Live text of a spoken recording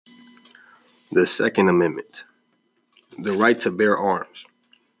The Second Amendment, the right to bear arms.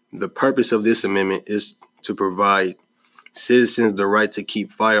 The purpose of this amendment is to provide citizens the right to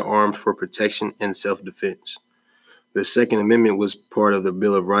keep firearms for protection and self-defense. The Second Amendment was part of the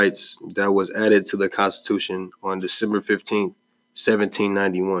Bill of Rights that was added to the Constitution on December 15,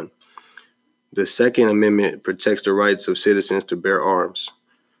 1791. The Second Amendment protects the rights of citizens to bear arms.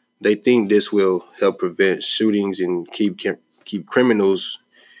 They think this will help prevent shootings and keep criminals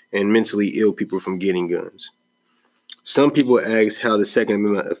and mentally ill people from getting guns. Some people ask how the Second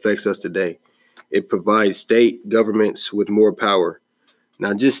Amendment affects us today. It provides state governments with more power.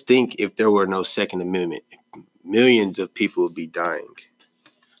 Now, just think if there were no Second Amendment, millions of people would be dying.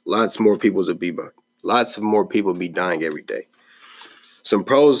 Lots more people would be dying every day. Some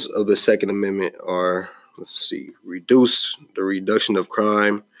pros of the Second Amendment are, reduction of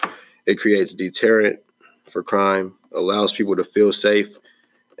crime. It creates deterrent for crime, allows people to feel safe,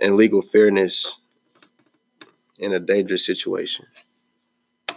 and legal fairness in a dangerous situation.